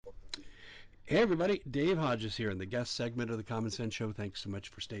Hey everybody, Dave Hodges here in the guest segment of the Common Sense Show. Thanks so much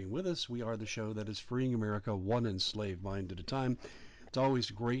for staying with us. We are the show that is freeing America one enslaved mind at a time. It's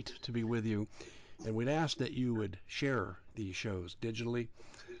always great to be with you, and we'd ask that you would share these shows digitally,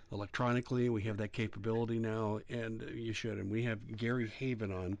 electronically. We have that capability now, and you should. And we have Gary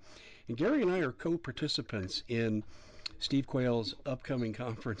Haevin on. And Gary and I are co-participants in Steve Quayle's upcoming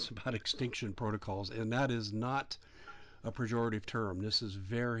conference about extinction protocols, and that is not a pejorative term. This is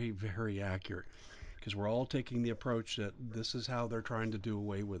very, very accurate because we're all taking the approach that this is how they're trying to do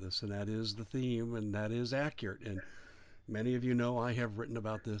away with us, and that is the theme, and that is accurate. And many of you know I have written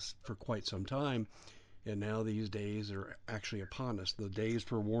about this for quite some time, and now these days are actually upon us. The days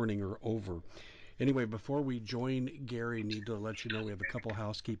for warning are over. Anyway, before we join Gary, need to let you know we have a couple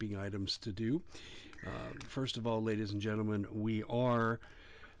housekeeping items to do. First of all, ladies and gentlemen, we are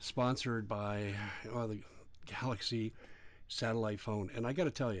sponsored by the Galaxy satellite phone, and I got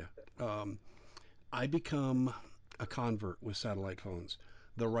to tell you, um, I become a convert with satellite phones.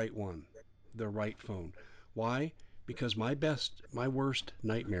 The right one, the right phone. Why? Because my worst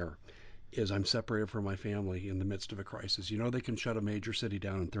nightmare is I'm separated from my family in the midst of a crisis. You know, they can shut a major city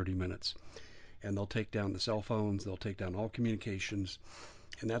down in 30 minutes, and they'll take down the cell phones, they'll take down all communications,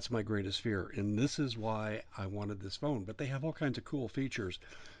 and that's my greatest fear. And this is why I wanted this phone. But they have all kinds of cool features.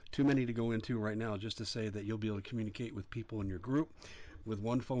 Too many to go into right now, just to say that you'll be able to communicate with people in your group with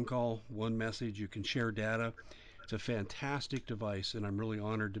one phone call, one message. You can share data. It's a fantastic device, and I'm really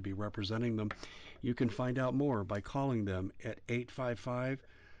honored to be representing them. You can find out more by calling them at 855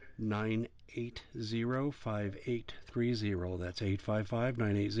 980 5830. That's 855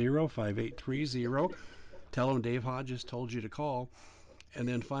 980 5830. Tell them Dave Hodges told you to call. And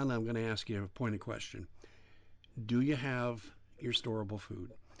then finally, I'm going to ask you a pointed question. Do you have your storable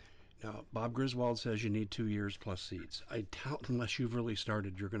food? Now, Bob Griswold says you need 2 years plus seeds. I doubt unless you've really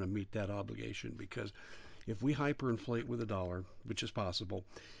started, you're going to meet that obligation because if we hyperinflate with a dollar, which is possible,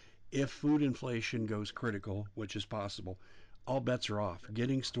 if food inflation goes critical, which is possible, all bets are off.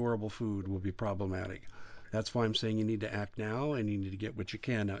 Getting storable food will be problematic. That's why I'm saying you need to act now and you need to get what you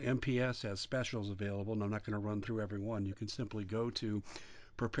can. Now, MPS has specials available, and I'm not going to run through every one. You can simply go to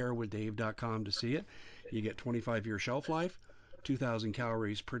preparewithdave.com to see it. You get 25-year shelf life, 2,000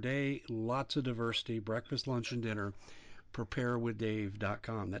 calories per day, lots of diversity, breakfast, lunch, and dinner.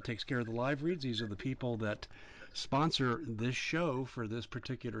 Preparewithdave.com. That takes care of the live reads. These are the people that sponsor this show for this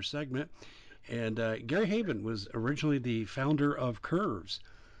particular segment. And Gary Haevin was originally the founder of Curves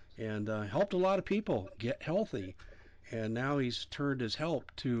and helped a lot of people get healthy. And now he's turned his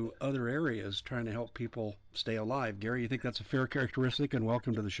help to other areas, trying to help people stay alive. Gary, you think that's a fair characteristic? And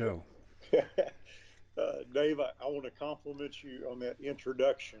welcome to the show. Dave, I want to compliment you on that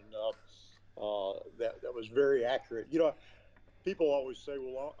introduction. That was very accurate. People always say,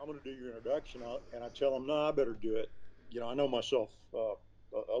 "Well, I'm going to do your introduction," and I tell them, "No, I better do it." I know myself a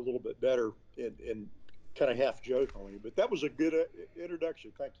little bit better, and kind of half jokingly, but that was a good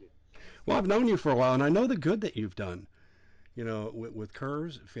introduction. Thank you. Well, I've known you for a while, and I know the good that you've done. With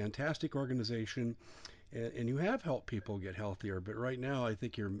Curves, fantastic organization, and you have helped people get healthier. But right now, I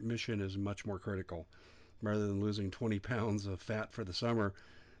think your mission is much more critical. Rather than losing 20 pounds of fat for the summer,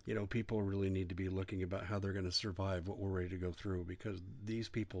 people really need to be looking about how they're going to survive what we're ready to go through because these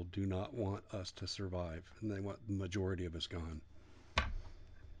people do not want us to survive, and they want the majority of us gone.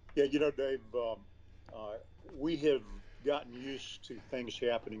 Yeah, Dave, uh, we have gotten used to things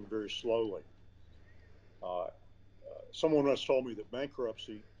happening very slowly. Someone once told me that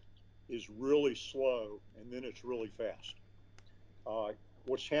bankruptcy is really slow and then it's really fast.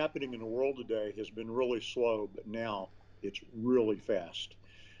 What's happening in the world today has been really slow, but now it's really fast.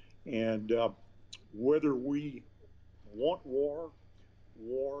 And whether we want war,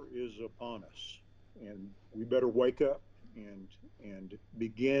 war is upon us, and we better wake up and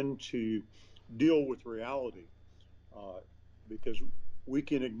begin to deal with reality, uh, because we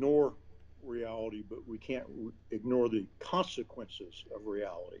can ignore reality, but we can't ignore the consequences of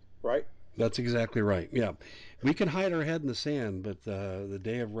reality. Right? That's exactly right. Yeah. We can hide our head in the sand, but the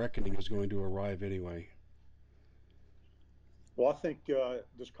day of reckoning is going to arrive anyway. Well, I think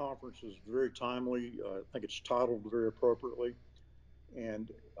this conference is very timely. I think it's titled very appropriately.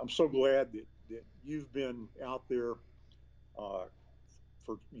 And I'm so glad that you've been out there uh,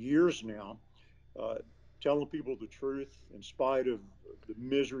 for years now, uh, telling people the truth in spite of the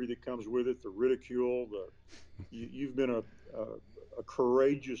misery that comes with it, the ridicule. You've been a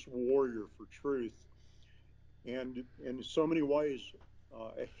courageous warrior for truth, and in so many ways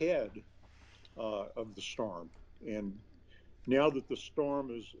ahead of the storm. And now that the storm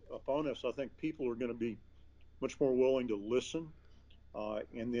is upon us, I think people are going to be much more willing to listen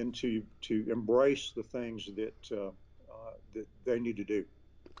and then to embrace the things that they need to do.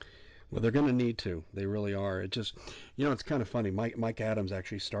 Well, they're going to need to. They really are. It just, it's kind of funny. Mike Adams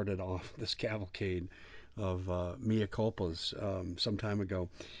actually started off this cavalcade of mea culpas some time ago.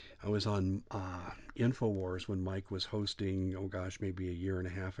 I was on Infowars when Mike was hosting. Oh gosh, maybe a year and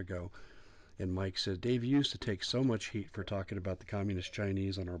a half ago. And Mike said, Dave, you used to take so much heat for talking about the communist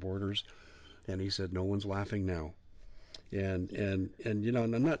Chinese on our borders, and he said, no one's laughing now. And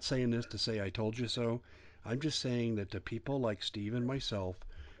I'm not saying this to say I told you so. I'm just saying that to people like Steve and myself,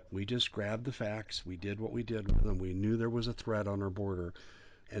 we just grabbed the facts. We did what we did with them. We knew there was a threat on our border,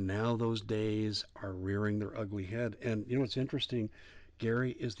 and now those days are rearing their ugly head. And what's interesting,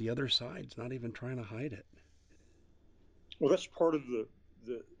 Gary, is the other side's not even trying to hide it. Well, that's part of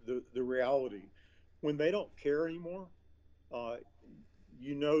the reality. When they don't care anymore, uh,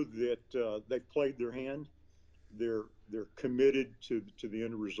 you know that they've played their hand. They're committed to the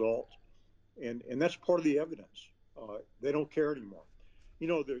end result, and that's part of the evidence. They don't care anymore.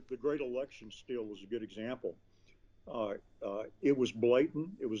 The great election steal was a good example. It was blatant.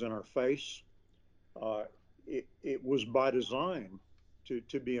 It was in our face. Uh, it was by design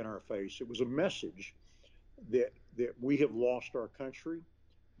to be in our face. It was a message that we have lost our country,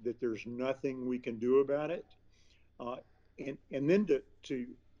 that there's nothing we can do about it, uh, and then to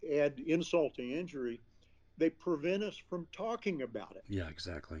add insult to injury, they prevent us from talking about Yeah,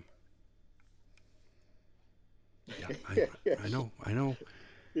 exactly. Yeah, it. I know, I know.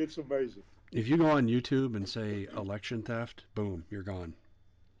 It's amazing. If you go on YouTube and say election theft, boom, you're gone.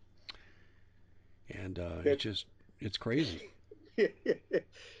 And It, it's crazy. it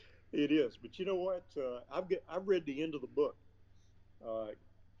is, but you know what? I've read the end of the book. Uh,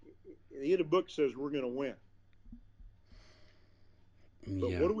 the end of the book says we're going to win. But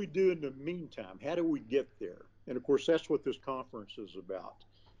what Yeah. do we do in the meantime? How do we get there? And of course, that's what this conference is about.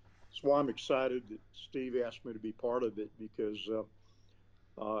 That's why I'm excited that Steve asked me to be part of it because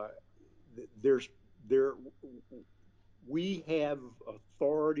uh, there's there we have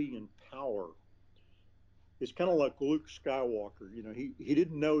authority and power. It's kind of like Luke Skywalker. He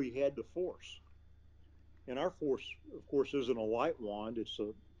didn't know he had the Force, and our Force, of course, isn't a light wand. It's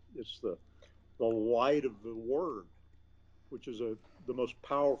the light of the Word, which is the most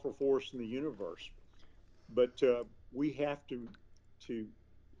powerful force in the universe. But we have to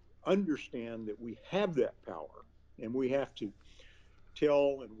understand that we have that power, and we have to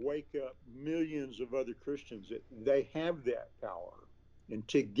tell and wake up millions of other Christians that they have that power, and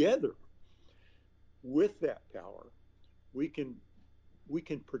together with that power, we can we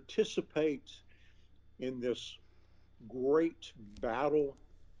can participate in this great battle,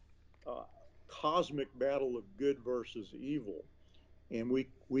 uh, cosmic battle of good versus evil, and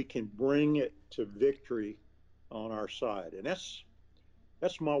we can bring it to victory on our side, and that's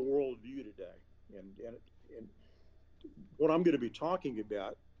my worldview today. And what I'm going to be talking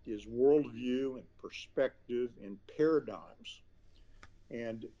about is worldview and perspective and paradigms,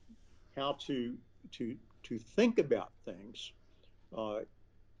 and how to to think about things uh,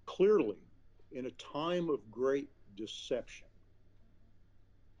 clearly in a time of great deception.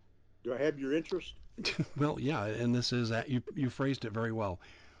 Do I have your interest? Well, yeah, and this is that you phrased it very well.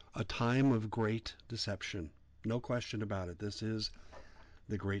 A time of great deception. No question about it. This is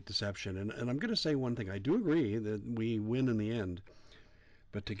the great deception. And I'm going to say one thing. I do agree that we win in the end,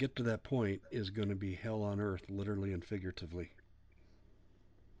 but to get to that point is going to be hell on earth, literally and figuratively.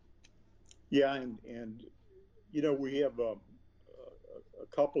 Yeah, and we have a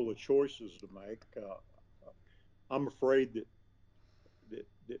couple of choices to make. I'm afraid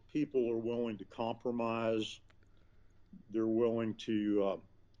that people are willing to compromise. They're willing to,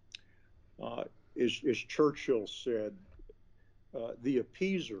 as Churchill said, the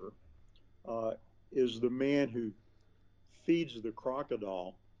appeaser uh, is the man who feeds the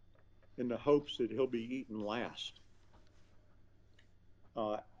crocodile in the hopes that he'll be eaten last.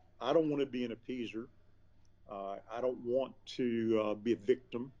 Uh, I don't want to be an appeaser. I don't want to be a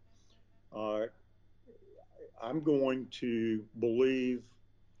victim. Uh, I'm going to believe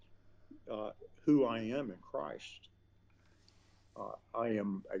uh, who I am in Christ. I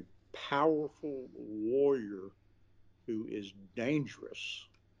am a powerful warrior who is dangerous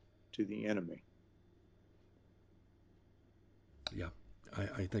to the enemy. Yeah.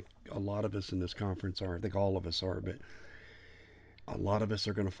 I think a lot of us in this conference are. I think all of us are, but a lot of us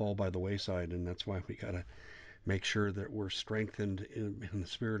are going to fall by the wayside, and that's why we got to make sure that we're strengthened in the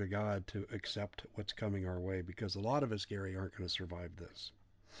Spirit of God to accept what's coming our way because a lot of us, Gary, aren't going to survive this.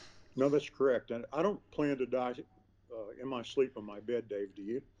 No, that's correct. And I don't plan to die in my sleep on my bed, Dave. Do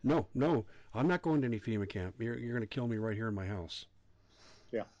you? No, no, I'm not going to any FEMA camp. You're going to kill me right here in my house.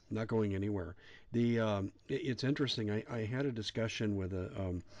 Yeah. not going anywhere. It's interesting. I had a discussion with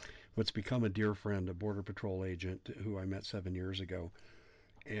what's become a dear friend, a Border Patrol agent who I met 7 years ago,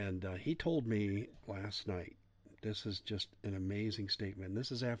 and he told me last night. This is just an amazing statement.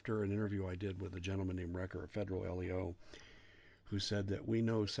 This is after an interview I did with a gentleman named Recker, a federal LEO, who said that we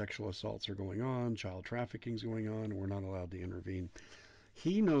know sexual assaults are going on, child trafficking is going on, and we're not allowed to intervene.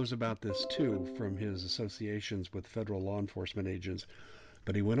 He knows about this too from his associations with federal law enforcement agents,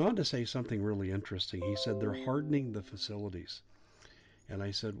 but he went on to say something really interesting. He said they're hardening the facilities. And I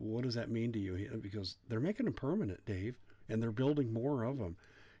said, well, what does that mean to you? Because they're making them permanent, Dave, and they're building more of them.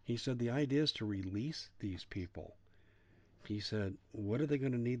 He said the idea is to release these people. He said, what are they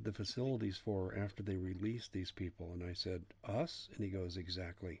going to need the facilities for after they release these people? And I said, us? And he goes,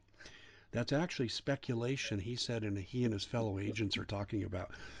 exactly. That's actually speculation, he said, and he and his fellow agents are talking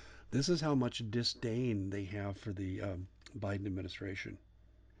about. This is how much disdain they have for the Biden administration.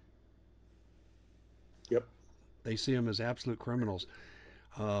 Yep. They see them as absolute criminals.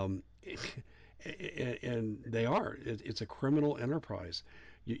 Um, and they are. It's a criminal enterprise.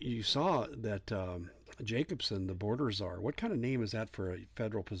 You saw that Jacobson, the border czar. What kind of name is that for a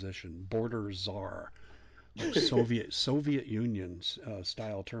federal position? Border czar, like Soviet Union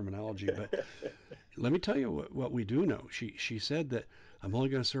style terminology. But let me tell you what we do know. She said that I'm only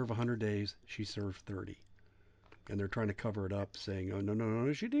going to serve 100 days. She served 30. And they're trying to cover it up, saying, "Oh no, no,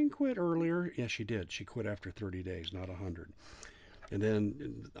 no, she didn't quit earlier." Yes, she did. She quit after 30 days, not 100. And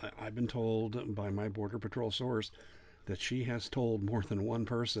then I've been told by my Border Patrol source that she has told more than one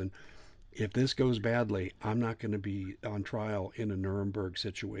person, if this goes badly, I'm not going to be on trial in a Nuremberg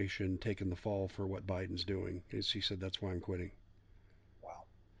situation, taking the fall for what Biden's doing. She said, that's why I'm quitting. Wow.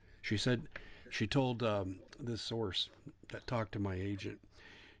 She said, she told this source that talked to my agent,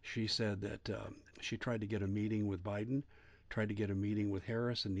 she said that she tried to get a meeting with Biden, tried to get a meeting with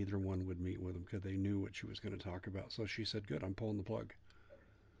Harris, and neither one would meet with him because they knew what she was going to talk about. So she said, good, I'm pulling the plug.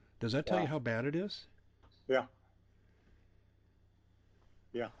 Does that tell you Wow. how bad it is? Yeah.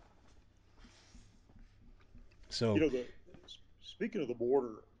 Yeah. So, The speaking of the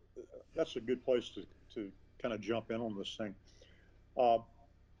border, that's a good place to kind of jump in on this thing. Uh,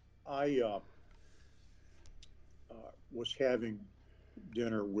 I was having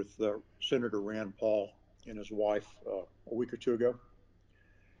dinner with Senator Rand Paul and his wife a week or two ago,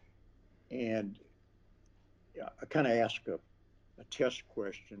 and I kind of asked a test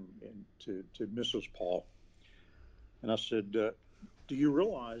question to Mrs. Paul, and I said, "Do you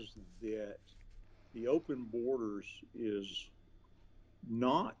realize that the open borders is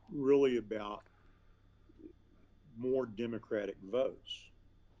not really about more Democratic votes?"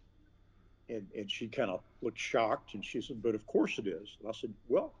 And she kind of looked shocked, and she said, "But of course it is." And I said,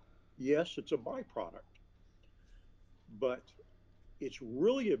 "Well, yes, it's a byproduct, but it's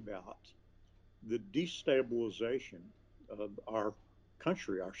really about the destabilization of our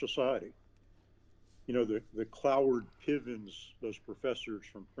country, our society. The Cloward Pivens, those professors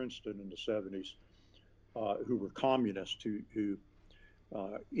from Princeton in the 70s, who were communists, who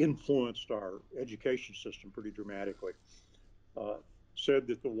influenced our education system pretty dramatically, uh, said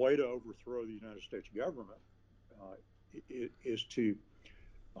that the way to overthrow the United States government uh, is to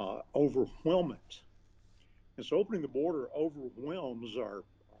overwhelm it. And so opening the border overwhelms our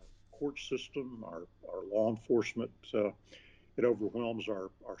court system, our law enforcement. It overwhelms our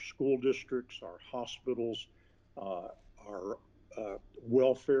school districts, our hospitals, uh, our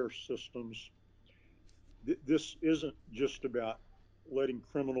welfare systems. This isn't just about letting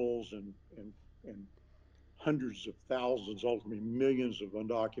criminals and hundreds of thousands, ultimately millions of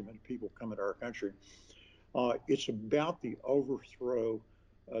undocumented people come into our country. It's about the overthrow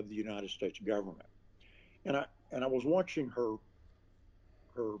of the United States government. And I was watching her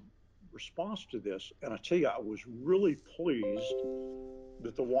response to this, and I tell you, I was really pleased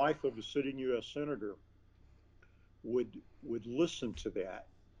that the wife of a sitting U.S. senator would listen to that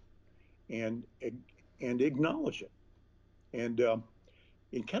and and acknowledge it and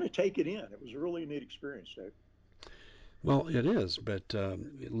kind of take it in. It was a really neat experience, Dave. well, it is, but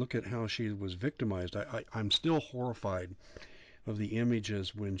look at how she was victimized. I'm still horrified of the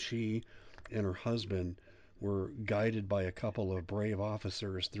images when she and her husband were guided by a couple of brave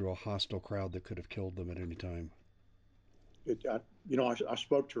officers through a hostile crowd that could have killed them at any time. I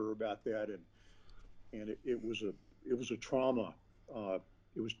spoke to her about that, and it was a trauma. Uh,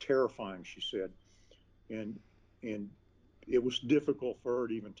 it was terrifying, she said, and and it was difficult for her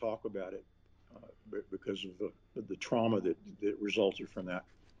to even talk about it because of the trauma that resulted from that.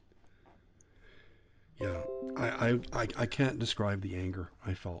 Yeah, I can't describe the anger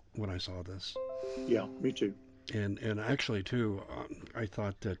I felt when I saw this. Yeah, me too. And actually too, I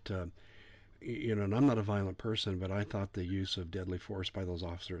thought that and I'm not a violent person, but I thought the use of deadly force by those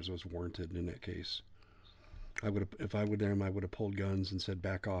officers was warranted in that case. I would have, if I were them, I would have pulled guns and said,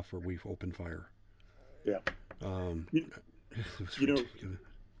 "Back off, or we open fire." Yeah. Um, You, it was you know, ridiculous.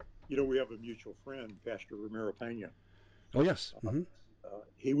 we have a mutual friend, Pastor Romero Pena. Oh yes, Uh,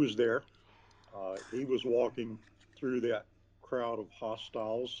 he was there. He was walking through that crowd of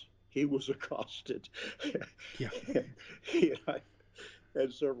hostiles. He was accosted. yeah, He and I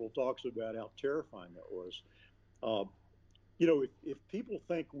had several talks about how terrifying that was. Uh, if people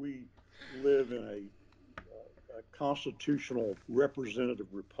think we live in a constitutional representative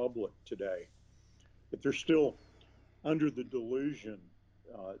republic today, if they're still under the delusion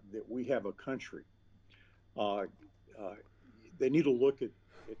that we have a country, uh, uh, they need to look at,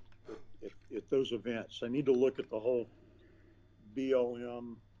 at those events. They need to look at the whole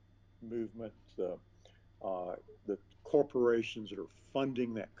BLM movement, uh, the corporations that are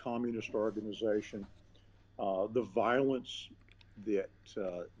funding that communist organization, the violence that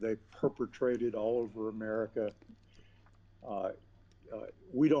they perpetrated all over America. Uh,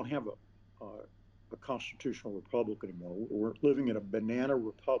 we don't have a constitutional republic anymore. We're living in a banana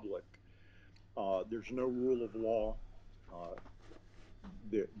republic. There's no rule of law. Uh,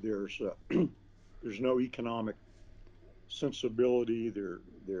 there's no economic sensibility.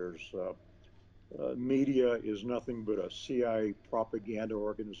 There's media is nothing but a CIA propaganda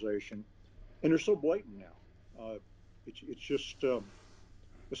organization, and they're so blatant now. It's just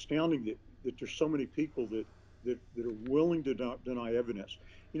astounding that there's so many people that are willing to deny evidence.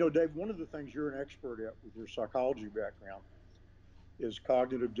 Dave, one of the things you're an expert at with your psychology background is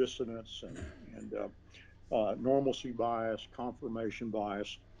cognitive dissonance and normalcy bias, confirmation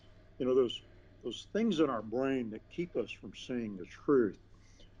bias. Those things in our brain that keep us from seeing the truth.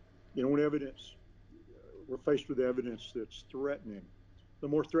 When evidence we're faced with evidence that's threatening, the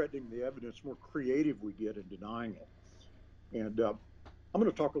more threatening the evidence, the more creative we get in denying it. And I'm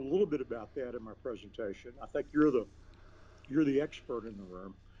going to talk a little bit about that in my presentation. I think you're the expert in the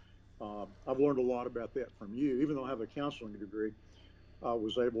room. I've learned a lot about that from you. Even though I have a counseling degree, I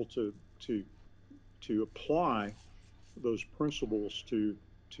was able to to apply those principles to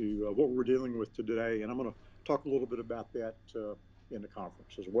what we're dealing with today. And I'm going to talk a little bit about that in the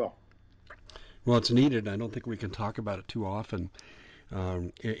conference as well. well, it's needed. I don't think we can talk about it too often.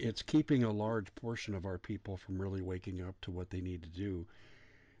 It's keeping a large portion of our people from really waking up to what they need to do.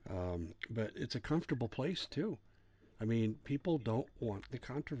 But it's a comfortable place too. I mean, people don't want the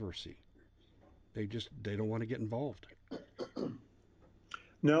controversy. They don't want to get involved.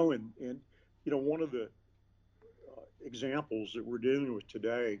 No, and one of the examples that we're dealing with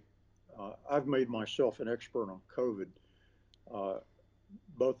today, I've made myself an expert on COVID, uh,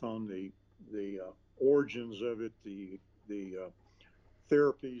 both on the origins of it, the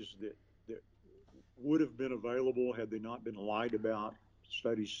therapies that would have been available had they not been lied about,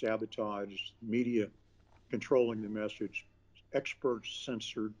 studies sabotaged, media controlling the message, experts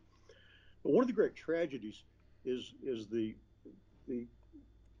censored. But one of the great tragedies is the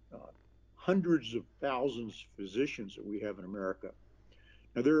uh, hundreds of thousands of physicians that we have in America.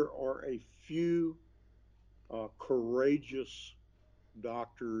 Now there are a few courageous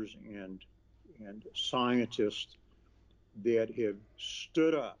doctors and scientists that have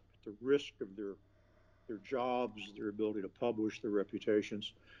stood up at the risk of their jobs, their ability to publish, their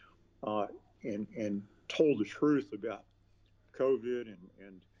reputations, uh, and told the truth about COVID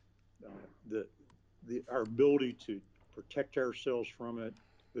and our ability to protect ourselves from it,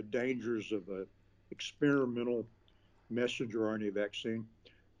 the dangers of a experimental messenger RNA vaccine.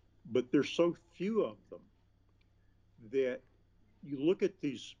 But there's so few of them that you look at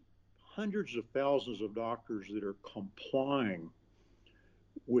these hundreds of thousands of doctors that are complying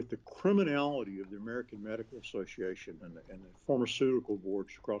with the criminality of the American Medical Association and the pharmaceutical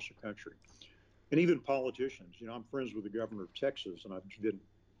boards across the country, and even politicians. I'm friends with the governor of Texas, and I've been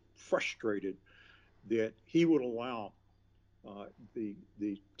frustrated that he would allow the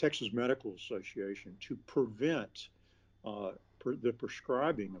Texas Medical Association to prevent the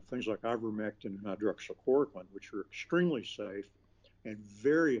prescribing of things like ivermectin and hydroxychloroquine, which are extremely safe and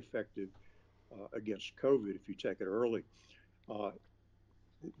very effective against COVID if you take it early. Uh,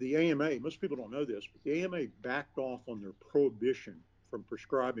 the AMA, most people don't know this, but the AMA backed off on their prohibition from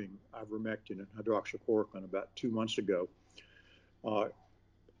prescribing ivermectin and hydroxychloroquine about 2 months ago. Uh,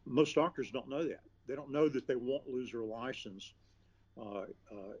 Most doctors don't know that. They don't know that they won't lose their license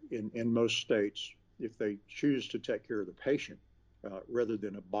in most states if they choose to take care of the patient rather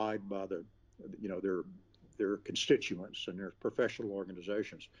than abide by their constituents and their professional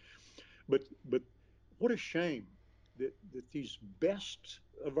organizations. But what a shame that these best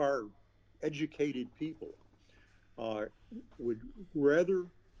of our educated people uh, would rather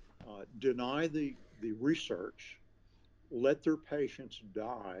deny the research, let their patients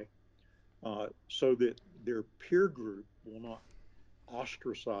die so that their peer group will not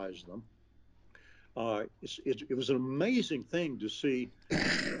ostracize them. It was an amazing thing to see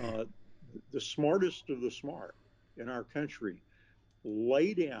uh, the smartest of the smart in our country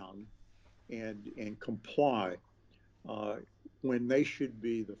lay down and comply uh, when they should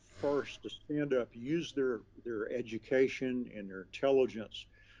be the first to stand up, use their education and their intelligence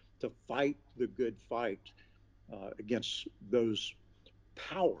to fight the good fight against those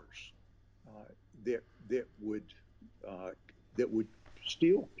powers uh, uh, that would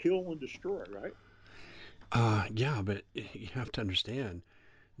steal, kill, and destroy. Right? Yeah, but you have to understand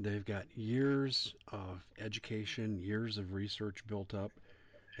they've got years of education, years of research built up,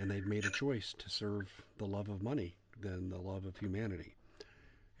 and they've made a choice to serve the love of money than the love of humanity.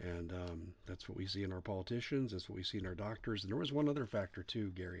 And that's what we see in our politicians. That's what we see in our doctors. And there was one other factor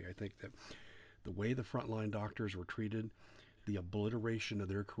too, Gary. I think that the way the frontline doctors were treated, the obliteration of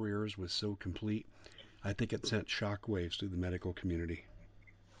their careers was so complete. I think it sent shockwaves through the medical community.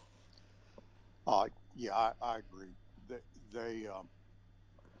 Yeah, I agree. They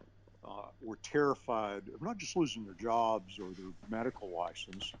were terrified of not just losing their jobs or their medical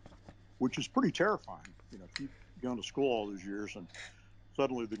license, which is pretty terrifying. You know, if you've gone to school all those years and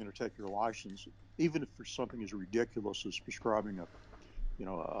suddenly they're going to take your license, even if there's something as ridiculous as prescribing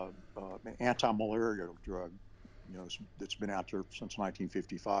an anti-malarial drug, that's been out there since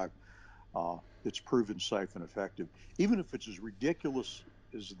 1955, that's proven safe and effective. Even if it's as ridiculous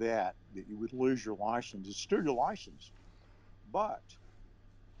as that you would lose your license, it's still your license. But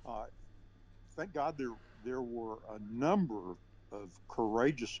uh, thank God there were a number of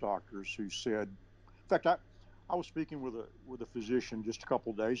courageous doctors who said, in fact, I was speaking with a physician just a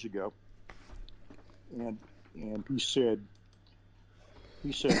couple of days ago, and and he said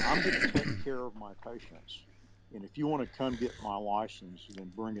I'm going to take care of my patients, and if you want to come get my license, then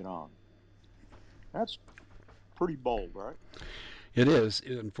bring it on. That's pretty bold, right? It is.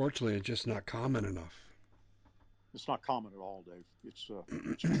 Unfortunately, it's just not common enough. It's not common at all, Dave.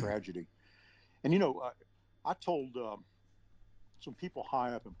 It's a tragedy. And you know, I told some people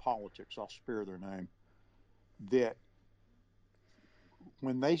high up in politics, I'll spare their name, that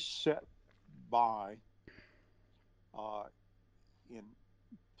when they sat by uh, in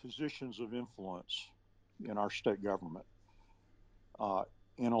positions of influence in our state government uh,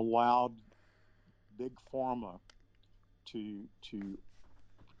 and allowed big pharma to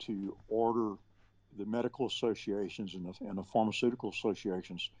to order the medical associations and the pharmaceutical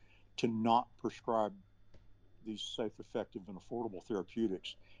associations to not prescribe these safe, effective, and affordable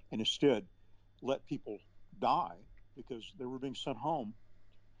therapeutics, and instead let people die because they were being sent home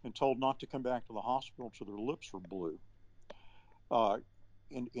and told not to come back to the hospital until their lips were blue, uh,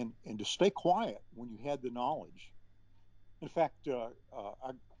 and to stay quiet when you had the knowledge. In fact,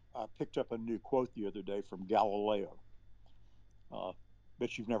 I picked up a new quote the other day from Galileo. Uh,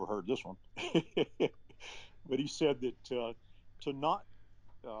 Bet you've never heard this one, but he said that to not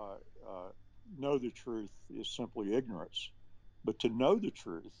uh, uh, know the truth is simply ignorance, but to know the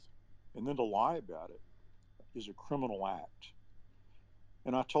truth and then to lie about it is a criminal act.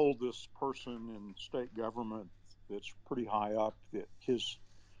 And I told this person in state government that's pretty high up that his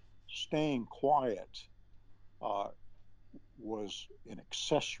staying quiet uh, was an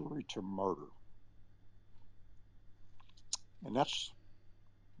accessory to murder, and that's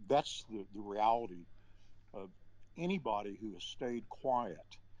the reality of anybody who has stayed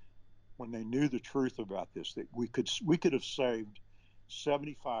quiet when they knew the truth about this. That we could have saved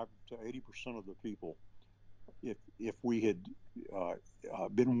 75 to 80% of the people if we had uh,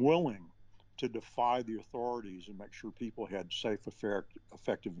 been willing to defy the authorities and make sure people had safe,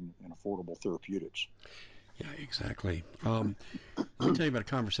 effective, and affordable therapeutics. Yeah, exactly. Let me tell you about a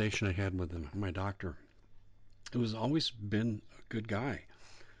conversation I had with my doctor, who's always been a good guy.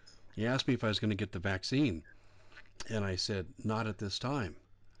 He asked me if I was going to get the vaccine, and I said, not at this time.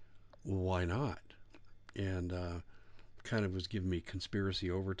 Why not? And kind of was giving me conspiracy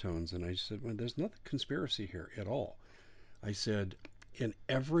overtones. And I said, well, there's nothing conspiracy here at all. I said, in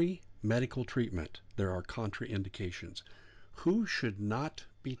every medical treatment, there are contraindications. Who should not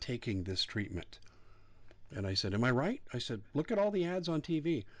be taking this treatment? And I said, am I right? I said, look at all the ads on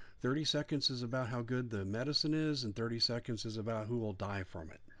TV. 30 seconds is about how good the medicine is, and 30 seconds is about who will die from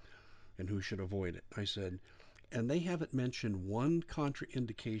it and who should avoid it. I said, and they haven't mentioned one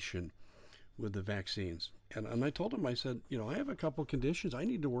contraindication with the vaccines. And I told him, I said, I have a couple conditions I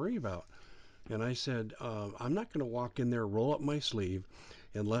need to worry about. And I said, I'm not going to walk in there, roll up my sleeve,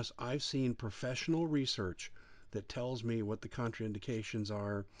 unless I've seen professional research that tells me what the contraindications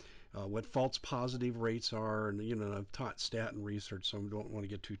are, what false positive rates are. And, I've taught statin research, so I don't want to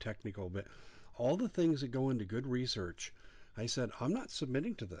get too technical, but all the things that go into good research, I said, I'm not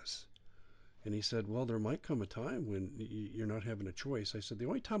submitting to this. And he said, well, there might come a time when you're not having a choice. I said, the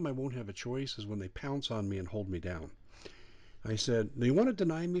only time I won't have a choice is when they pounce on me and hold me down. I said, they want to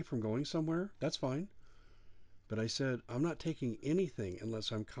deny me from going somewhere? That's fine. But I said, I'm not taking anything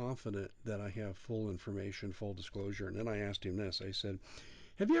unless I'm confident that I have full information, full disclosure. And then I asked him this. I said,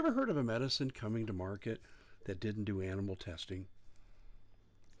 have you ever heard of a medicine coming to market that didn't do animal testing?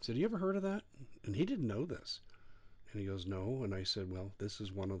 I said, you ever heard of that? And he didn't know this. And he goes, no. And I said, well, this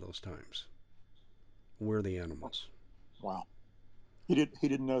is one of those times. We're the animals. Wow. He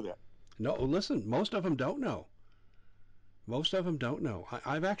didn't know that. No, listen, most of them don't know. Most of them don't know.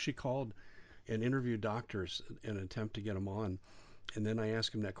 I've actually called and interviewed doctors in an attempt to get them on. And then I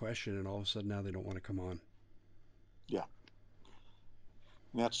ask them that question, and all of a sudden now they don't want to come on. Yeah.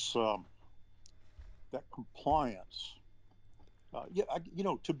 And that compliance. Yeah,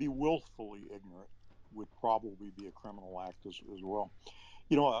 to be willfully ignorant would probably be a criminal act as well.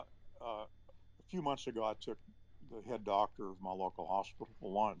 You know, a few months ago, I took the head doctor of my local hospital for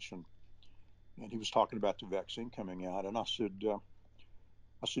lunch, and he was talking about the vaccine coming out, and I said, do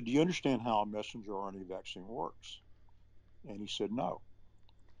you understand how a messenger RNA vaccine works? And he said, no.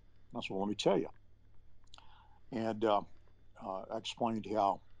 And I said, well, let me tell you. And I explained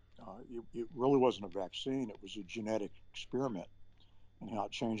how it really wasn't a vaccine; it was a genetic experiment, and how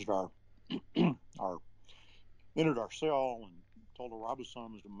it changed our entered our cell and told our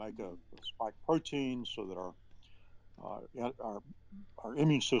ribosomes to make a spike protein so that our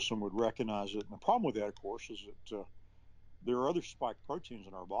immune system would recognize it. And the problem with that, of course, is that there are other spike proteins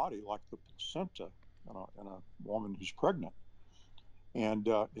in our body, like the placenta in a woman who's pregnant. And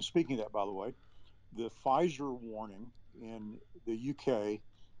speaking of that, by the way, the Pfizer warning in the UK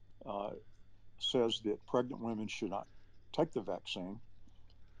uh, says that pregnant women should not take the vaccine,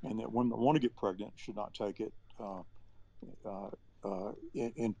 and that women that want to get pregnant should not take it uh,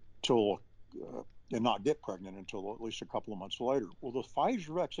 until and not get pregnant until at least a couple of months later. Well, the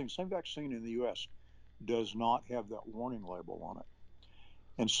Pfizer vaccine, same vaccine in the U.S., does not have that warning label on it.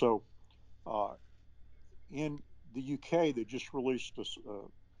 And so uh, in the UK, they just released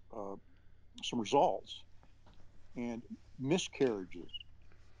some results, and miscarriages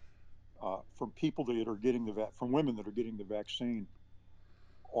from people that are getting from women that are getting the vaccine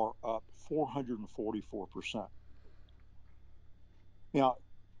are up 444%. Now,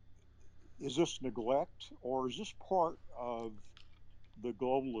 is this neglect, or is this part of the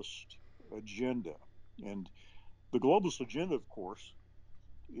globalist agenda? And the globalist agenda, of course,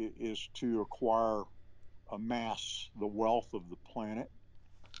 is to acquire, amass the wealth of the planet,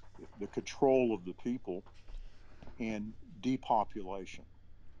 the control of the people, and depopulation.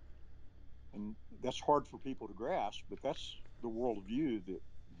 And that's hard for people to grasp, but that's the worldview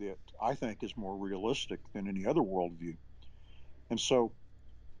that I think is more realistic than any other worldview. And so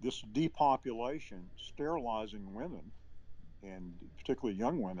this depopulation, sterilizing women, and particularly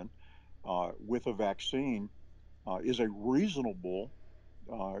young women, with a vaccine is a reasonable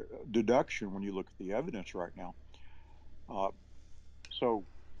uh, deduction when you look at the evidence right now. Uh, so,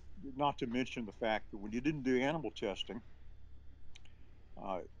 not to mention the fact that when you didn't do animal testing,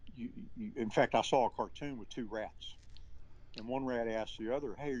 uh, in fact, I saw a cartoon with two rats, and one rat asked the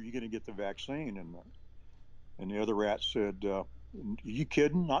other, "Hey, are you going to get the vaccine?" And the other rat said, "Are you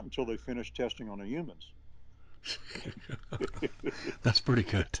kidding? Not until they finish testing on the humans." That's pretty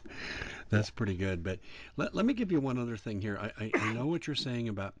good. Yeah. That's pretty good. But let me give you one other thing here. I know what you're saying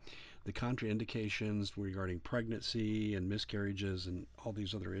about the contraindications regarding pregnancy and miscarriages and all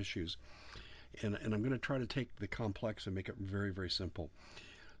these other issues. And I'm going to try to take the complex and make it very, very simple.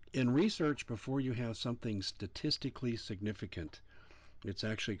 In research, before you have something statistically significant, it's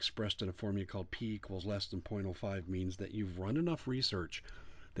actually expressed in a formula called P equals less than 0.05, means that you've run enough research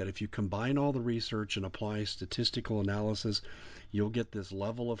that if you combine all the research and apply statistical analysis, you'll get this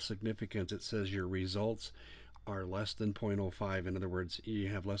level of significance. It says your results are less than 0.05. In other words, you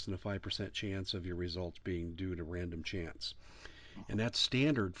have less than a 5% chance of your results being due to random chance. And Mhm. that's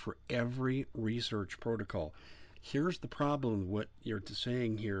standard for every research protocol. Here's the problem: what you're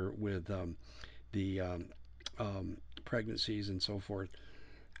saying here with the pregnancies and so forth.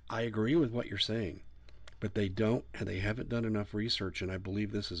 I agree with what you're saying, but they haven't done enough research, and I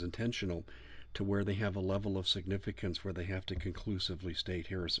believe this is intentional, to where they have a level of significance where they have to conclusively state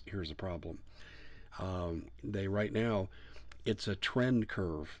here's a problem. They right now, It's a trend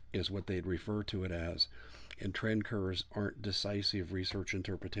curve, is what they'd refer to it as. And trend curves aren't decisive research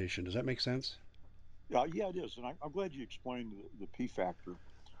interpretation. Does that make sense? Yeah, it is, and I'm glad you explained the P factor.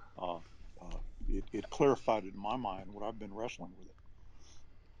 Uh, it clarified it in my mind what I've been wrestling with it.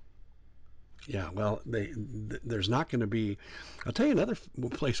 Yeah, well, there's not going to be. I'll tell you another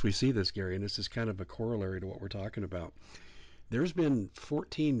place we see this, Gary, and this is kind of a corollary to what we're talking about. There's been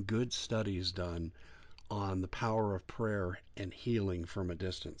 14 good studies done on the power of prayer and healing from a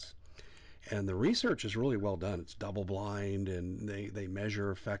distance. And the research is really well done. It's double blind and they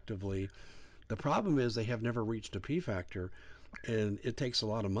measure effectively. The problem is they have never reached a P factor, and it takes a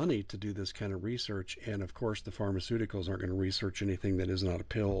lot of money to do this kind of research. And of course, the pharmaceuticals aren't going to research anything that is not a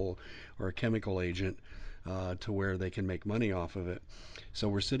pill or a chemical agent to where they can make money off of it. So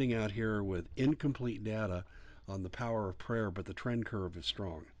we're sitting out here with incomplete data on the power of prayer, but the trend curve is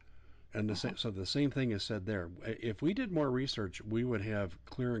strong. And Hmm. so the same thing is said there. If we did more research, we would have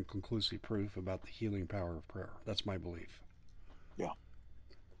clear and conclusive proof about the healing power of prayer. That's my belief. Yeah,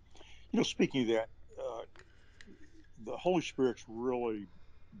 speaking of that, uh, the Holy Spirit's really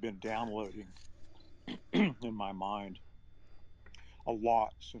been downloading in my mind a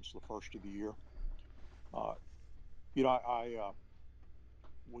lot since the first of the year. Uh, I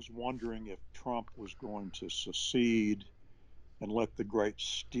was wondering if Trump was going to secede and let the great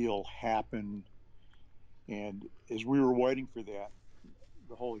steal happen. And as we were waiting for that,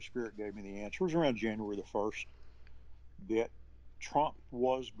 the Holy Spirit gave me the answer. It was around January the 1st that Trump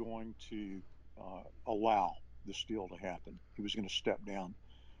was going to allow the steal to happen. He was going to step down.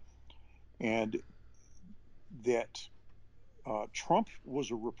 And that Trump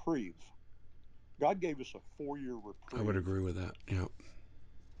was a reprieve. God gave us a 4 year I would reprieve, agree with that. Yeah,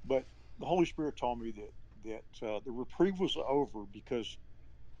 but the Holy Spirit told me that the reprieve was over because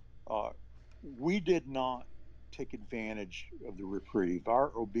uh, we did not take advantage of the reprieve.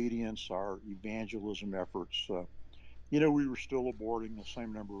 Our obedience, our evangelism efforts. We were still aborting the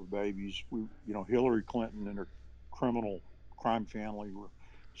same number of babies. Hillary Clinton and her criminal crime family were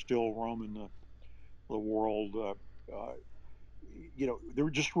still roaming the world. They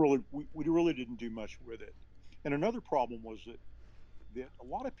were just really, we really didn't do much with it. And another problem was that a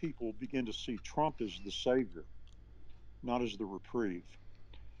lot of people begin to see Trump as the savior, not as the reprieve.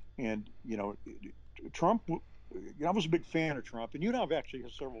 And, Trump, I was a big fan of Trump, and you and I have actually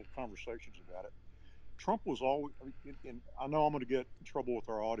had several conversations about it. Trump was always, and I know I'm going to get in trouble with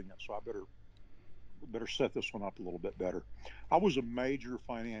our audience, so I better set this one up a little bit better. I was a major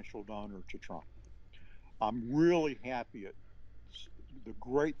financial donor to Trump. I'm really happy at the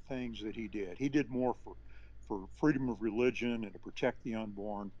great things that he did. He did more for freedom of religion and to protect the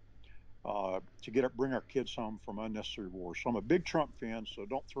unborn, to bring our kids home from unnecessary wars. So I'm a big Trump fan. So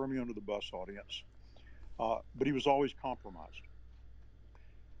don't throw me under the bus, audience. But he was always compromised.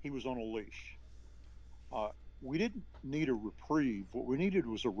 He was on a leash. Uh, we didn't need a reprieve. What we needed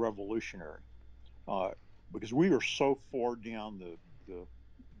was a revolutionary, uh, because we are so far down the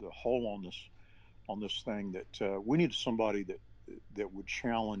the hole on this thing that we needed somebody that would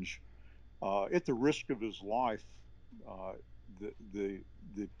challenge, at the risk of his life, uh, the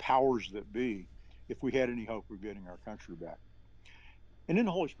powers that be, if we had any hope of getting our country back. And then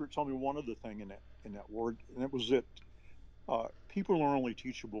the Holy Spirit told me one other thing in that word, and it was that people are only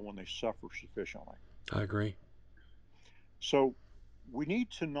teachable when they suffer sufficiently. I agree. So we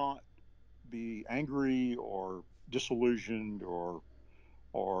need to not be angry or disillusioned or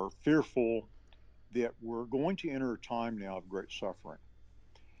fearful that we're going to enter a time now of great suffering.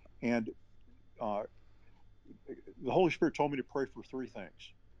 And uh, the Holy Spirit told me to pray for three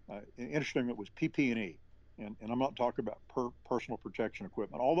things. Interesting, it was PP&E, and I'm not talking about personal protection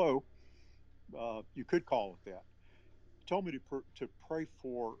equipment, although you could call it that. He told me to pray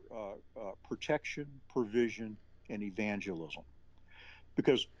for protection, provision, and evangelism,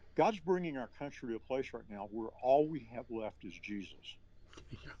 because God's bringing our country to a place right now where all we have left is Jesus.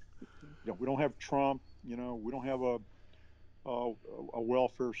 Yeah, We don't have Trump. We don't have a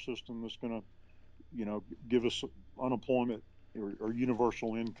welfare system that's going to give us unemployment or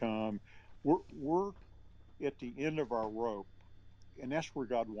universal income. We're at the end of our rope, and that's where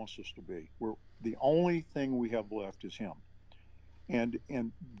God wants us to be. Where the only thing we have left is Him, and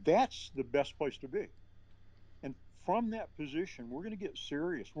that's the best place to be. And from that position, we're going to get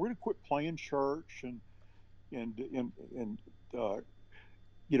serious. We're going to quit playing church and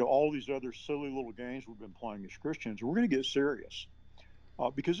all these other silly little games we've been playing as Christians. We're going to get serious,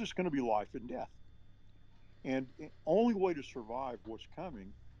 because it's going to be life and death. And the only way to survive what's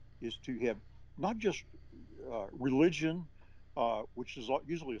coming is to have not just religion, which is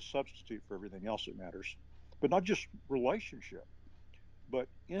usually a substitute for everything else that matters, but not just relationship, but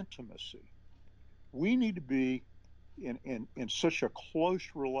intimacy. We need to be in such a close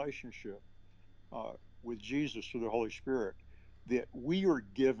relationship uh, with Jesus through the Holy Spirit that we are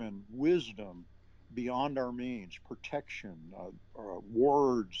given wisdom beyond our means, protection,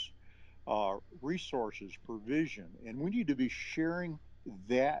 words, resources, provision. And we need to be sharing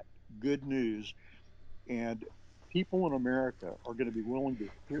that good news. And people in America are going to be willing to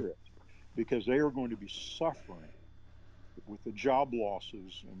hear it because they are going to be suffering with the job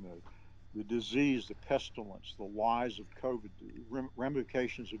losses and the disease, the pestilence, the lies of COVID, the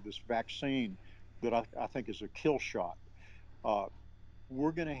ramifications of this vaccine that I think is a kill shot. Uh,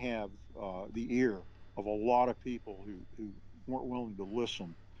 we're going to have the ear of a lot of people who weren't willing to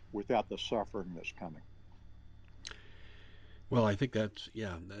listen without the suffering that's coming. Well, I think that's,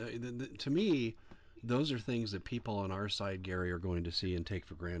 yeah. To me, those are things that people on our side, Gary, are going to see and take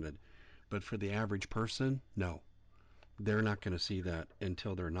for granted. But for the average person, no. They're not going to see that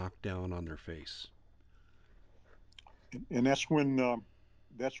until they're knocked down on their face. And that's when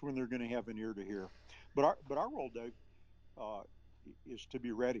they're going to have an ear to hear. But our role, Dave, uh, is to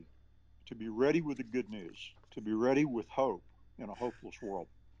be ready with the good news, to be ready with hope in a hopeless world.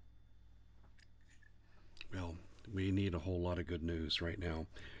 Well, we need a whole lot of good news right now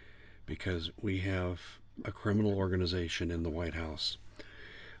because we have a criminal organization in the White House.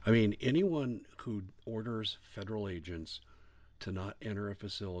 I mean, anyone who orders federal agents to not enter a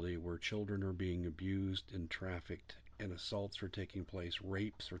facility where children are being abused and trafficked and assaults are taking place,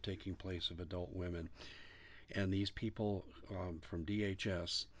 rapes are taking place of adult women, and these people from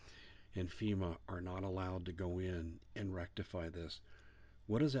DHS and FEMA are not allowed to go in and rectify this.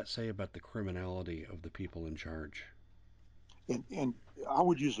 What does that say about the criminality of the people in charge? And I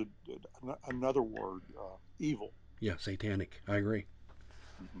would use another word, evil. Yeah, satanic. I agree.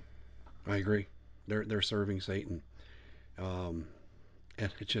 Mm-hmm. I agree. They're serving Satan. Um,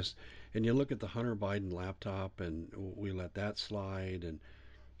 and it just and you look at the Hunter Biden laptop, and we let that slide, and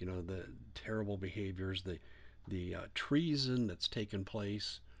the terrible behaviors, the treason that's taken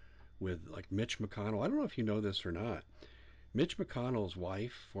place with like Mitch McConnell. I don't know if you know this or not. Mitch McConnell's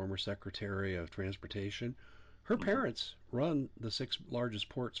wife, former Secretary of Transportation, her Mm-hmm. parents run the six largest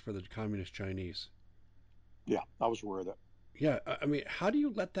ports for the Communist Chinese. Yeah, I was aware of that. Yeah, I mean, how do you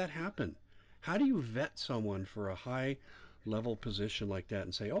let that happen? How do you vet someone for a high level position like that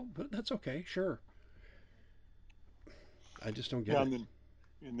and say, oh, that's okay, sure? I just don't get Yeah, it.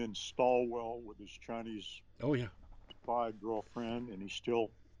 and then Stalwell with his Chinese Oh, yeah. spy girlfriend, and he's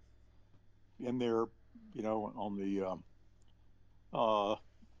still in there, on the uh,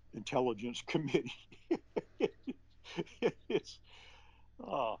 intelligence committee. it's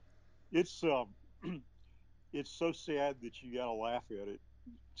uh, it's it's so sad that you got to laugh at it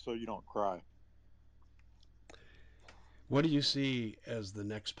so you don't cry. What do you see as the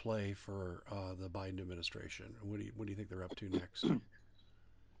next play for the Biden administration? What do you think they're up to next?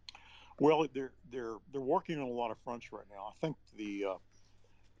 Well, they're working on a lot of fronts right now. I think uh,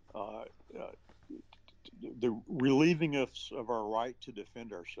 uh, the relieving us of our right to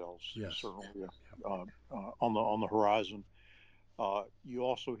defend ourselves is Yes. certainly on the horizon. You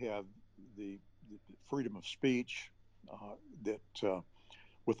also have the freedom of speech that,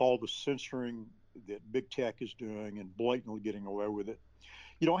 with all the censoring that big tech is doing and blatantly getting away with it.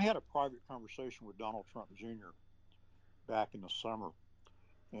 I had a private conversation with Donald Trump Jr. back in the summer,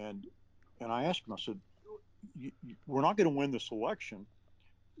 and I asked him. I said, "We're not going to win this election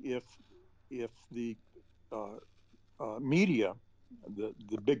if the uh, media, the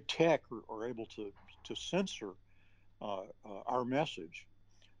big tech, are able to censor our message.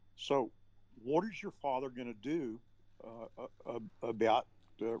 So, what is your father going to do about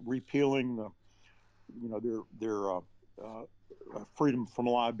repealing their freedom from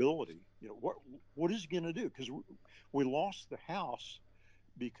liability? What is he going to do? Because we lost the House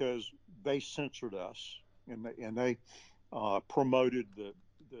because they censored us and they promoted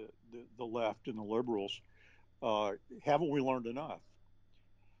the left and the liberals. Haven't we learned enough?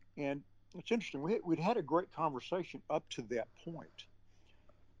 And it's interesting. We'd had a great conversation up to that point,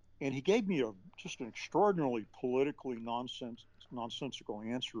 and he gave me just an extraordinarily politically nonsensical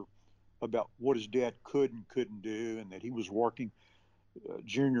answer about what his dad could and couldn't do, and that he was working.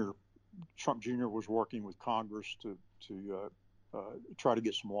 Junior Trump Jr. was working with Congress to try to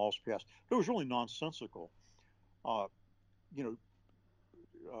get some laws passed. But it was really nonsensical. Uh, you know,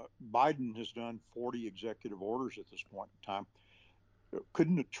 Biden has done 40 executive orders at this point in time.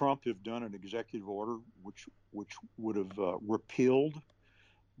 Couldn't Trump have done an executive order which would have repealed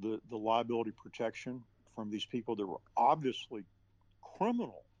the liability protection from these people that were obviously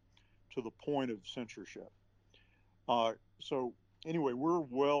criminal to the point of censorship? So anyway, we're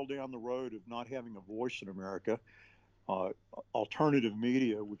well down the road of not having a voice in America. Uh, Alternative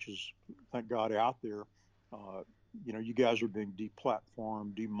media, which is thank God out there. Uh, you guys are being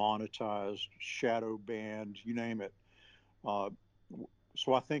deplatformed, demonetized, shadow banned, you name it. Uh,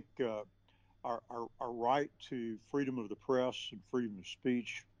 so I think our right to freedom of the press and freedom of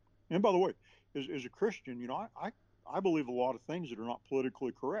speech, and by the way, as a Christian, I believe a lot of things that are not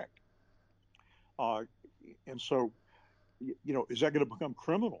politically correct. Uh, and so, is that going to become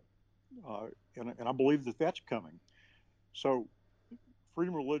criminal? And I believe that that's coming. So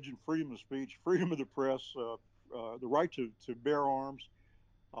freedom of religion, freedom of speech, freedom of the press, the right to bear arms.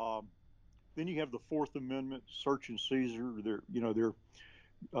 Um, then you have the Fourth Amendment, search and seizure. They're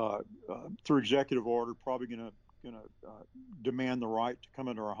through executive order probably going to demand the right to come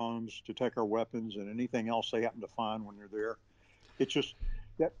into our homes to take our weapons and anything else they happen to find when they're there. It's just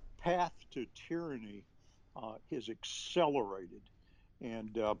that path to tyranny has accelerated,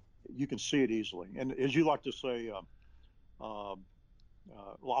 and you can see it easily. And as you like to say, uh,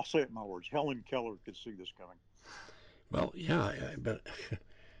 well, I'll say it in my words. Helen Keller could see this coming. Well, yeah, but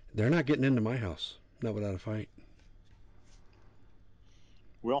they're not getting into my house. Not without a fight.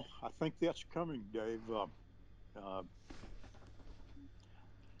 Well, I think that's coming, Dave. Uh,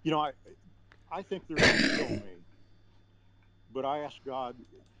 you know, I think they're going to kill me, but I ask God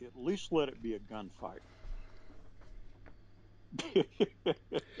at least let it be a gunfight.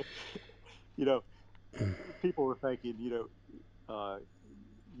 you know, People are thinking,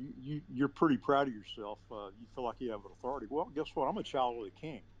 you're pretty proud of yourself. You feel like you have an authority. Well, guess what? I'm a child of the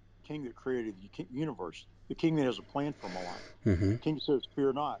King, King that created the universe, the King that has a plan for my life. Mm-hmm. King says,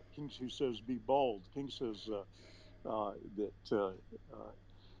 "Fear not." King who says, "Be bold." King says that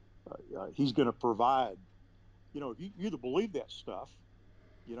he's going to provide. If you either believe that stuff,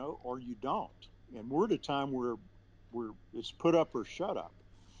 or you don't. And we're at a time where it's put up or shut up.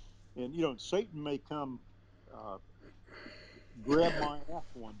 And Satan may come uh, grab my ass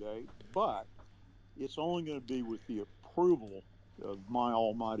one day, but it's only going to be with the approval of my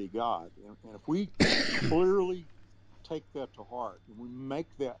Almighty God. And if we clearly take that to heart and we make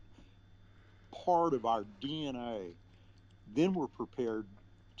that part of our DNA, then we're prepared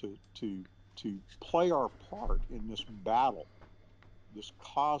to play our part in this battle, this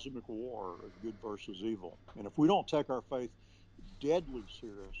cosmic war of good versus evil. And if we don't take our faith deadly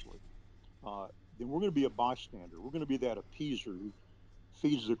seriously, then we're going to be a bystander. We're going to be that appeaser who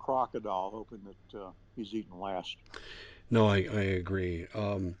feeds the crocodile, hoping that he's eaten last. No, I agree.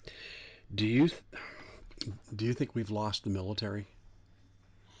 Do you do you think we've lost the military?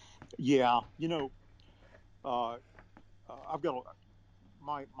 Yeah, uh, I've got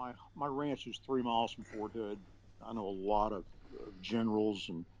my ranch is 3 miles from Fort Hood. I know a lot of generals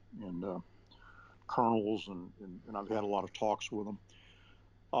and colonels, and I've had a lot of talks with them.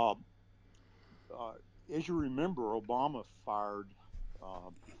 Uh, uh, as you remember, Obama fired uh,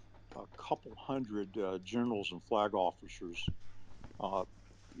 a couple hundred generals and flag officers. Uh,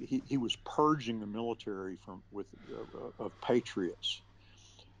 he was purging the military of patriots.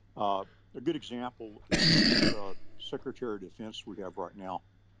 Uh, a good example is this Secretary of Defense we have right now,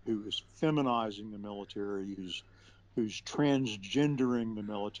 who is feminizing the military, who's transgendering the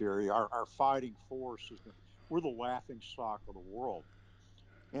military. Our fighting force we're the laughing stock of the world.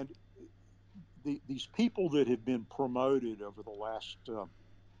 And these people that have been promoted over the last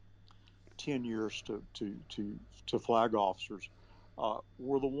 10 years to flag officers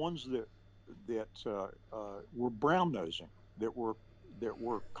were the ones that were brown nosing, that were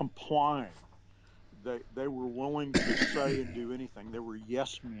complying. They were willing to say and do anything. They were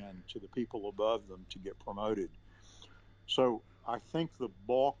yes men to the people above them to get promoted. So I think the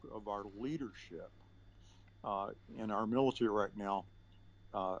bulk of our leadership in our military right now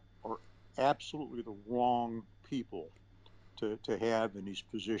are absolutely the wrong people to have in these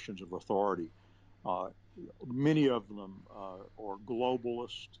positions of authority. Uh, Many of them are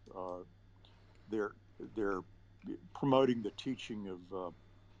globalist. They're promoting the teaching of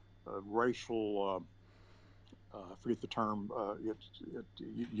racial. I forget the term.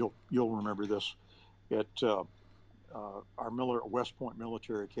 You'll remember this at our West Point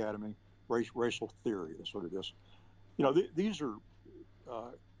Military Academy. Racial theory. That's what it is. Uh,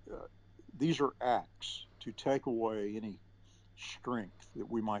 uh, these are acts to take away any strength that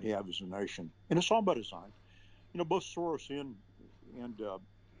we might have as a nation, and it's all by design. Both Soros and uh,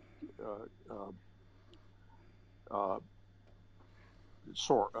 uh, uh,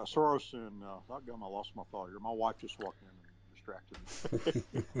 Soros and I lost my thought here. My wife just walked in and distracted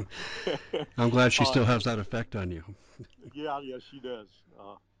me. I'm glad she uh, still has that effect on you. yeah, she does.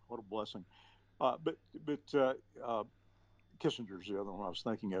 What a blessing. But Kissinger's the other one I was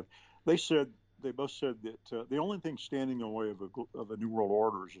thinking of. They said they both said that the only thing standing in the way of a new world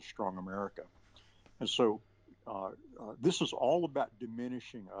order is a strong America. And so this is all about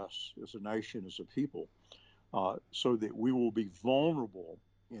diminishing us as a nation, as a people, so that we will be vulnerable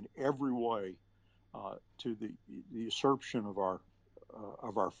in every way to the usurpation of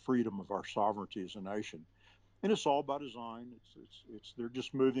our freedom, of our sovereignty as a nation. And it's all by design. They're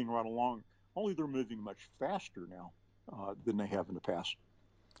just moving right along. Only they're moving much faster now than they have in the past.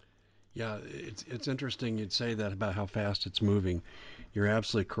 Yeah, it's interesting you'd say that about how fast it's moving. You're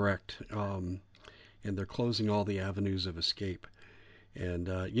absolutely correct. And they're closing all the avenues of escape. And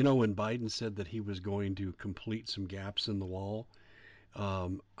when Biden said that he was going to complete some gaps in the wall,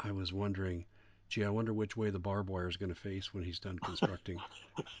 I was wondering, gee, I wonder which way the barbed wire is going to face when he's done constructing.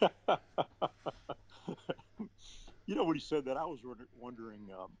 When he said that, I was wondering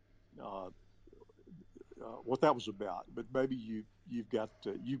uh, what that was about. But maybe you've got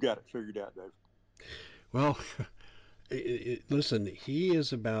it figured out, Dave. Well, listen, he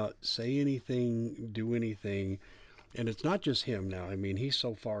is about say anything, do anything, and it's not just him now. I mean, he's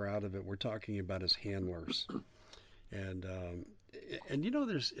so far out of it. We're talking about his handlers, and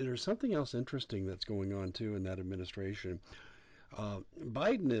there's something else interesting that's going on too in that administration.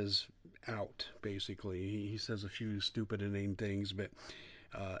 Biden is out basically. He says a few stupid inane things, but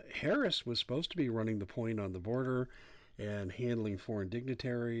Harris was supposed to be running the point on the border and handling foreign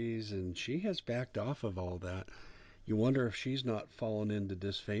dignitaries, and she has backed off of all that. You wonder if she's not fallen into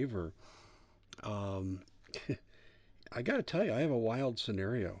disfavor. Um, I got to tell you, I have a wild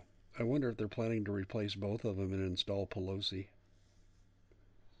scenario. I wonder if they're planning to replace both of them and install Pelosi.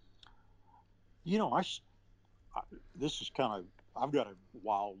 You know, I this is kind of I've got a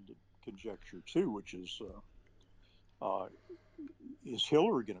wild conjecture too, which uh, is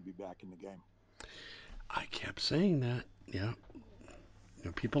Hillary going to be back in the game? I kept saying that. Yeah.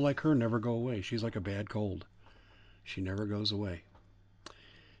 People like her never go away. She's like a bad cold. She never goes away.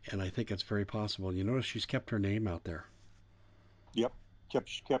 And I think it's very possible. You notice she's kept her name out there. Yep,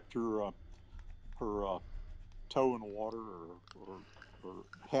 kept her toe in the water or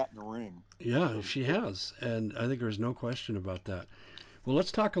hat in the ring, Yeah, so to she speak. has. And I think there's no question about that. Well,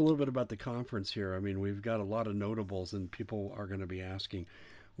 let's talk a little bit about the conference here. I mean, we've got a lot of notables, and people are going to be asking,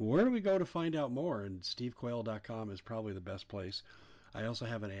 where do we go to find out more? And stevequayle.com is probably the best place. I also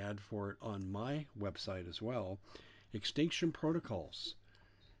have an ad for it on my website as well, Extinction Protocols.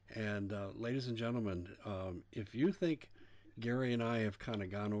 And ladies and gentlemen, if you think Gary and I have kind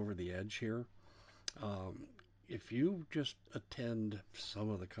of gone over the edge here, um, if you just attend some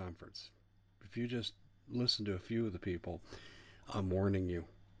of the conference, if you just listen to a few of the people, I'm warning you,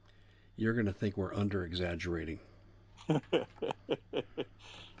 you're going to think we're under exaggerating.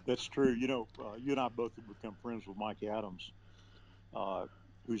 That's true. You and I both have become friends with Mike Adams, uh,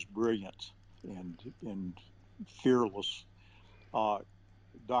 who's brilliant and fearless. Uh,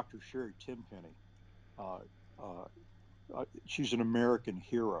 Dr. Sherry Tenpenny, uh, uh, she's an American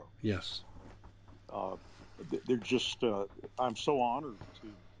hero. Yes. Uh, they're just, I'm so honored to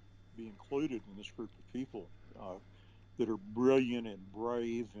be included in this group of people that are brilliant and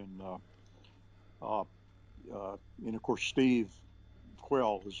brave. Uh, and of course, Steve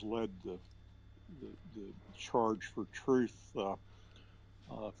Quell has led the charge for truth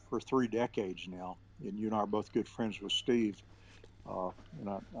for 3 decades now. And you and I are both good friends with Steve. And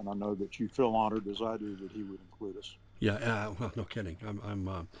I know that you feel honored as I do that he would include us. Yeah. Well, no kidding.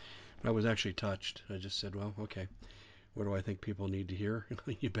 I was actually touched. I just said, well, okay. What do I think people need to hear?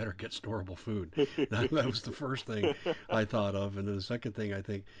 You better get storable food. That was the first thing I thought of, and then the second thing I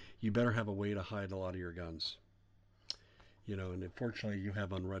think you better have a way to hide a lot of your guns. And unfortunately, you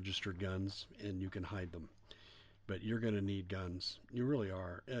have unregistered guns, and you can hide them. But you're going to need guns. You really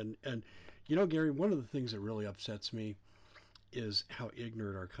are. And Gary, one of the things that really upsets me is how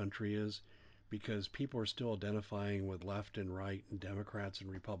ignorant our country is because people are still identifying with left and right and Democrats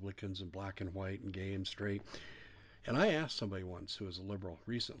and Republicans and black and white and gay and straight. And I asked somebody once who was a liberal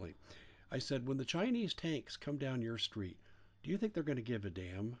recently, I said, when the Chinese tanks come down your street, do you think they're going to give a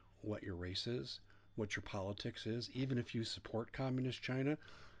damn what your race is, what your politics is, even if you support communist China?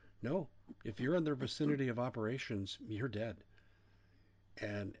 No. If you're in their vicinity of operations, you're dead.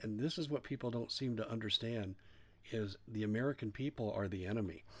 And this is what people don't seem to understand is the American people are the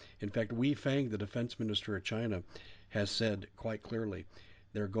enemy. In fact, Wei Fang, the defense minister of China, has said quite clearly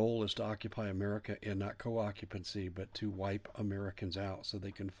their goal is to occupy America and not co-occupancy, but to wipe Americans out so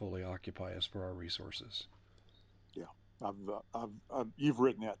they can fully occupy us for our resources. Yeah, you've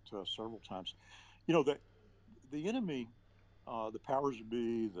written that several times. That the enemy, the powers that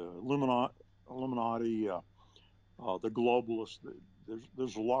be, the Illuminati, Illuminati, the globalists.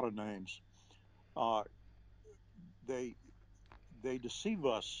 There's a lot of names. Uh, they they deceive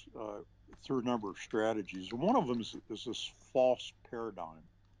us through a number of strategies. One of them is this false paradigm.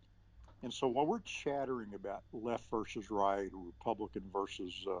 And so while we're chattering about left versus right, or Republican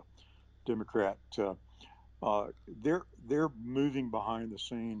versus Democrat, they're moving behind the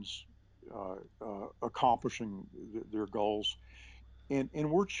scenes, accomplishing their goals, and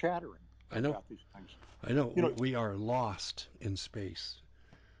we're chattering I know. about these things. I know. You We are lost in space,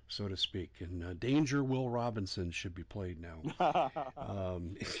 so to speak. And Danger Will Robinson should be played now. know,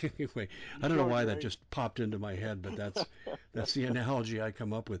 Anyway, you I don't know showed why your that age. just popped into my head, but that's the analogy I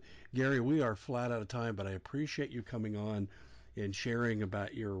come up with. Gary, we are flat out of time, but I appreciate you coming on and sharing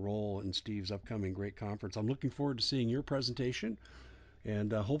about your role in Steve's upcoming great conference. I'm looking forward to seeing your presentation,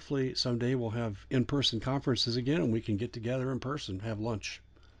 and hopefully someday we'll have in-person conferences again, and we can get together in person, have lunch.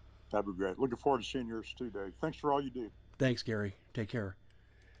 That'd be great. Looking forward to seeing yours too, Dave. Thanks for all you do. Thanks, Gary. Take care.